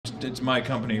it's my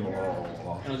company.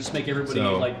 It'll just make everybody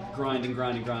like grind and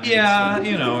grind and grind. Yeah,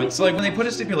 you know, it's like when they put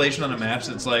a stipulation on a match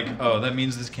that's like, oh, that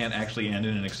means this can't actually end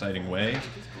in an exciting way.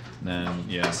 Then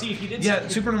yeah. See if you did. Yeah,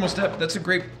 Supernormal Step. That's a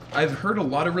great. I've heard a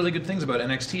lot of really good things about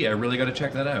NXT. I really got to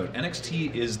check that out.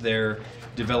 NXT is their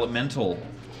developmental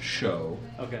show,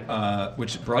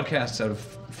 which broadcasts out of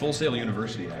Full Sail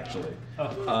University actually,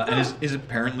 and is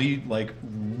apparently like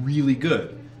really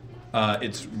good.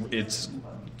 It's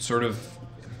sort of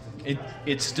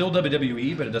it's still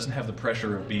WWE, but it doesn't have the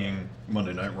pressure of being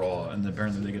Monday Night Raw, and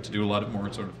apparently they get to do a lot of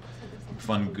more sort of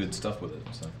fun, good stuff with it.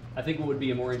 So. I think what would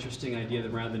be a more interesting idea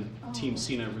than rather than Team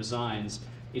Cena resigns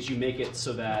is you make it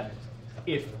so that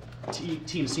if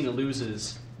Team Cena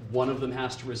loses, one of them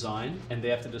has to resign, and they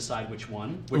have to decide which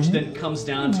one, which then comes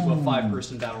down to a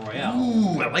 5-person battle royale.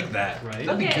 Ooh, I like that. Right?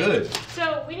 That'd be good.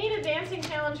 So we need a dancing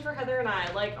challenge for Heather and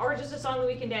I, like, or just a song that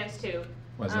we can dance to.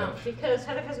 Why's that? Because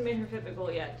Heather hasn't made her Fitbit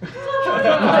goal yet.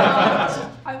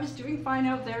 I was doing fine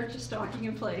out there, just stalking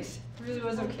in place. It really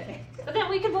was okay. But then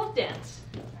we can both dance.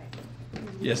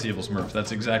 Yes, Evil Smurf.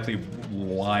 That's exactly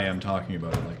why I'm talking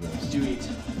about it like this. Sweet.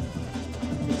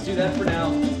 Let's do that for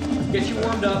now. Get you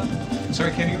warmed up.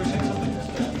 Sorry, Kenny, you were saying something?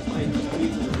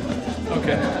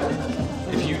 Okay.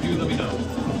 If you do, let me know.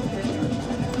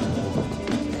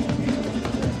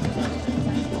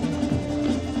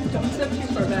 Don't step too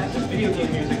far back. Video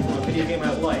game music from a video game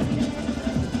I like. I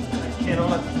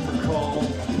cannot recall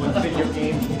what video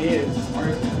game it is.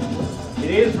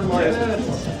 It is from Mario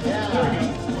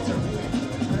 64.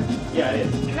 Yeah, it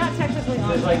is. Not technically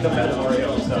on. It's like the Metal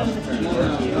Mario stuff.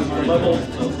 The level.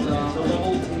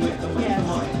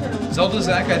 Zelda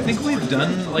Zach, I think we've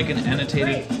done like an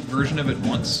annotated version of it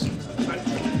once.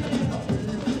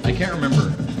 I can't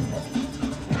remember.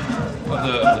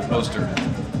 Of the poster.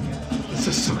 This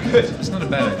is so good. It's not a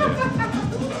bad idea.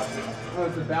 Oh,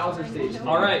 it's the Bowser stage.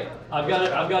 All right, I've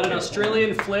got an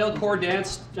Australian flailcore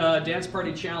dance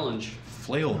party challenge.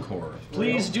 Flailcore.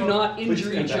 Please do not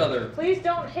injure each other. Please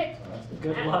don't hit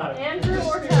Good luck. Andrew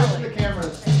or Kelly. The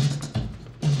cameras.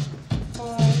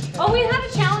 Oh, we had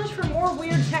a challenge for more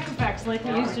weird tech effects like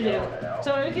we used to do.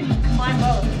 So we can combine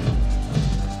both.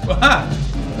 Aha!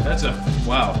 That's a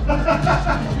wow.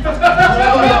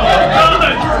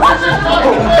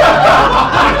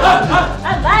 I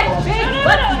like big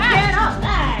butt cannot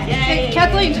lie. Hey,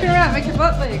 Kathleen, turn around, make your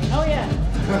butt big. Oh yeah.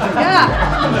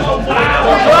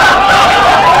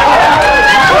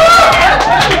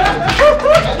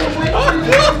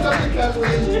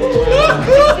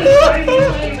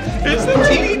 It's the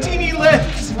teeny, teeny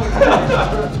legs.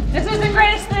 This is the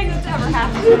greatest thing that's ever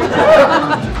happened.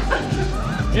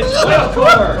 It's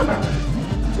flailcore.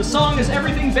 The song is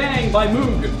 "Everything Bang" by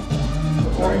Moog.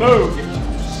 Or Moog.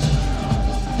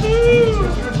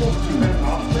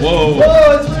 Whoa.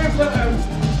 Whoa, it's very fun.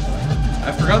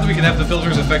 I forgot that we can have the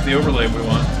filters affect the overlay if we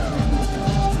want.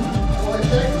 Well, I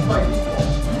think it's by default.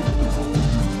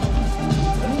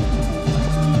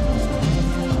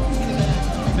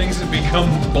 Things have become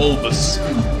bulbous.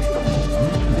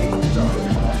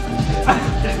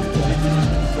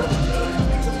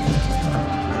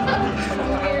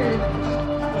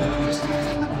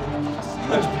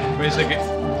 Wait a second.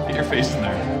 Get your face in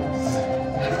there.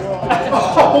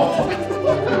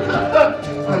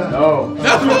 No.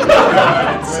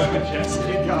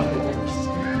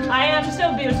 I am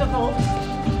so beautiful.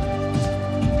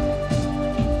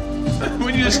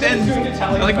 When you just stand, I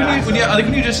like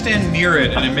when you just stand near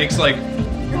it and it makes like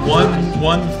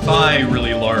one thigh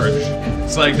really large.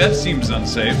 It's like that seems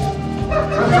unsafe.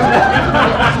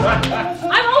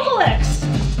 I'm Obelix.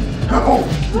 No.